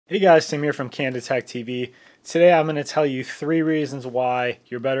Hey guys, Tim here from Candid Tech TV. Today I'm going to tell you 3 reasons why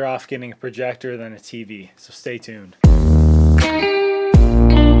you're better off getting a projector than a TV, so stay tuned.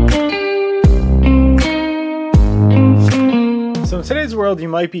 So in today's world, you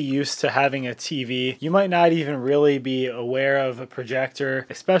might be used to having a TV. You might not even really be aware of a projector,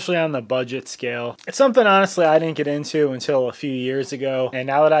 especially on the budget scale. It's something honestly I didn't get into until a few years ago, and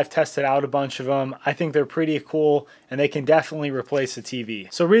now that I've tested out a bunch of them, I think they're pretty cool and they can definitely replace a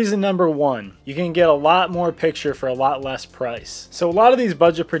TV. So reason number 1, you can get a lot more picture for a lot less price. So a lot of these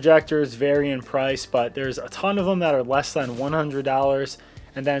budget projectors vary in price, but there's a ton of them that are less than $100,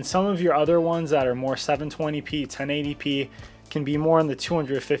 and then some of your other ones that are more 720p, 1080p, can be more in the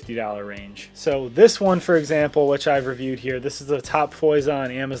 $250 range. So this one, for example, which I've reviewed here, this is the top Foiza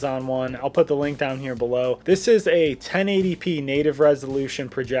on Amazon one. I'll put the link down here below. This is a 1080p native resolution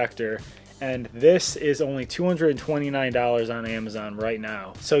projector, and this is only $229 on Amazon right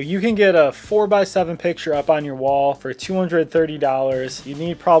now. So you can get a 4x7 picture up on your wall for $230. You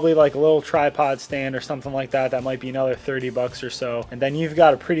need probably like a little tripod stand or something like that. That might be another 30 bucks or so. And then you've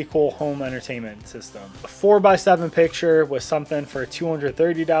got a pretty cool home entertainment system. A 4x7 picture with something for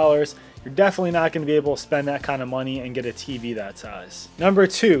 $230. You're definitely not going to be able to spend that kind of money and get a TV that size. Number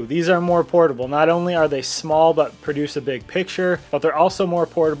 2, these are more portable. Not only are they small but produce a big picture, but they're also more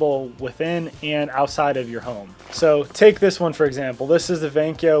portable within and outside of your home. So take this one for example. This is the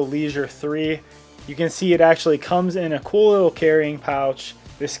Venkyo Leisure 3. You can see it actually comes in a cool little carrying pouch.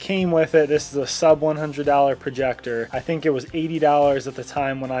 This came with it. This is a sub $100 projector. I think it was $80 at the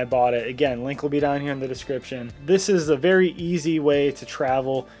time when I bought it. Again, link will be down here in the description. This is a very easy way to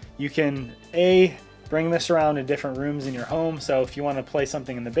travel. You can bring this around in different rooms in your home. So if you want to play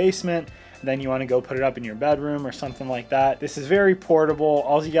something in the basement, then you want to go put it up in your bedroom or something like that. This is very portable.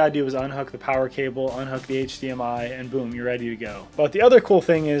 All you gotta do is unhook the power cable, unhook the HDMI, and boom, you're ready to go. But the other cool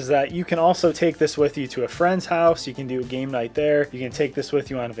thing is that you can also take this with you to a friend's house. You can do a game night there. You can take this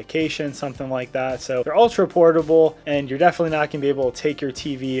with you on a vacation, something like that. So they're ultra portable, and you're definitely not gonna be able to take your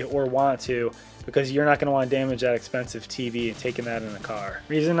TV or want to, because you're not going to want to damage that expensive TV and taking that in the car.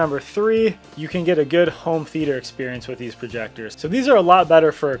 Reason number 3, you can get a good home theater experience with these projectors. So these are a lot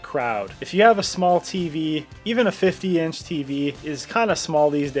better for a crowd. If you have a small TV, even a 50-inch TV is kind of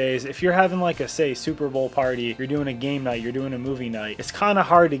small these days. If you're having like a, say, Super Bowl party, you're doing a game night, you're doing a movie night, it's kind of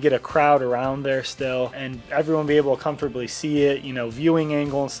hard to get a crowd around there still and everyone be able to comfortably see it, you know, viewing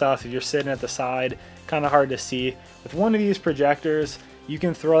angle and stuff. If you're sitting at the side, kind of hard to see. With one of these projectors, you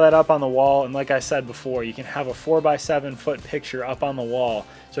can throw that up on the wall, and like I said before, you can have a 4x7 foot picture up on the wall.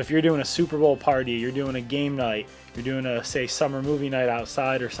 So if you're doing a Super Bowl party, you're doing a game night, you're doing a, say, summer movie night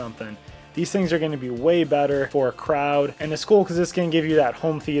outside or something, these things are going to be way better for a crowd. And it's cool because it's going to give you that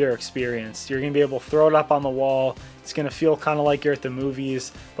home theater experience. You're going to be able to throw it up on the wall. It's going to feel kind of like you're at the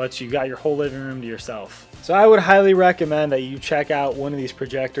movies, but you got your whole living room to yourself. So I would highly recommend that you check out one of these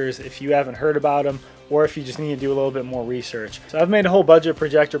projectors if you haven't heard about them, or if you just need to do a little bit more research. So I've made a whole budget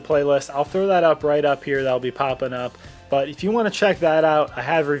projector playlist. I'll throw that up right up here. That'll be popping up. But if you want to check that out, I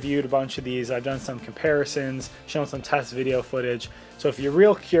have reviewed a bunch of these. I've done some comparisons, shown some test video footage. So if you're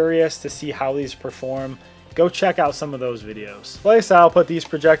real curious to see how these perform, go check out some of those videos. Like I said, I'll put these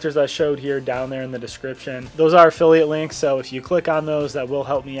projectors I showed here down there in the description. Those are affiliate links, so if you click on those, that will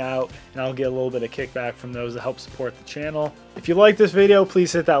help me out, and I'll get a little bit of kickback from those to help support the channel. If you like this video,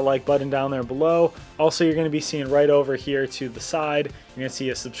 please hit that like button down there below. Also, you're going to be seeing right over here to the side, you're going to see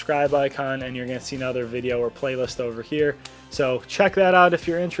a subscribe icon, and you're going to see another video or playlist over here. So check that out if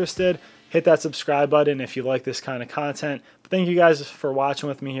you're interested. Hit that subscribe button if you like this kind of content. But thank you guys for watching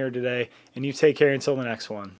with me here today, and you take care until the next one.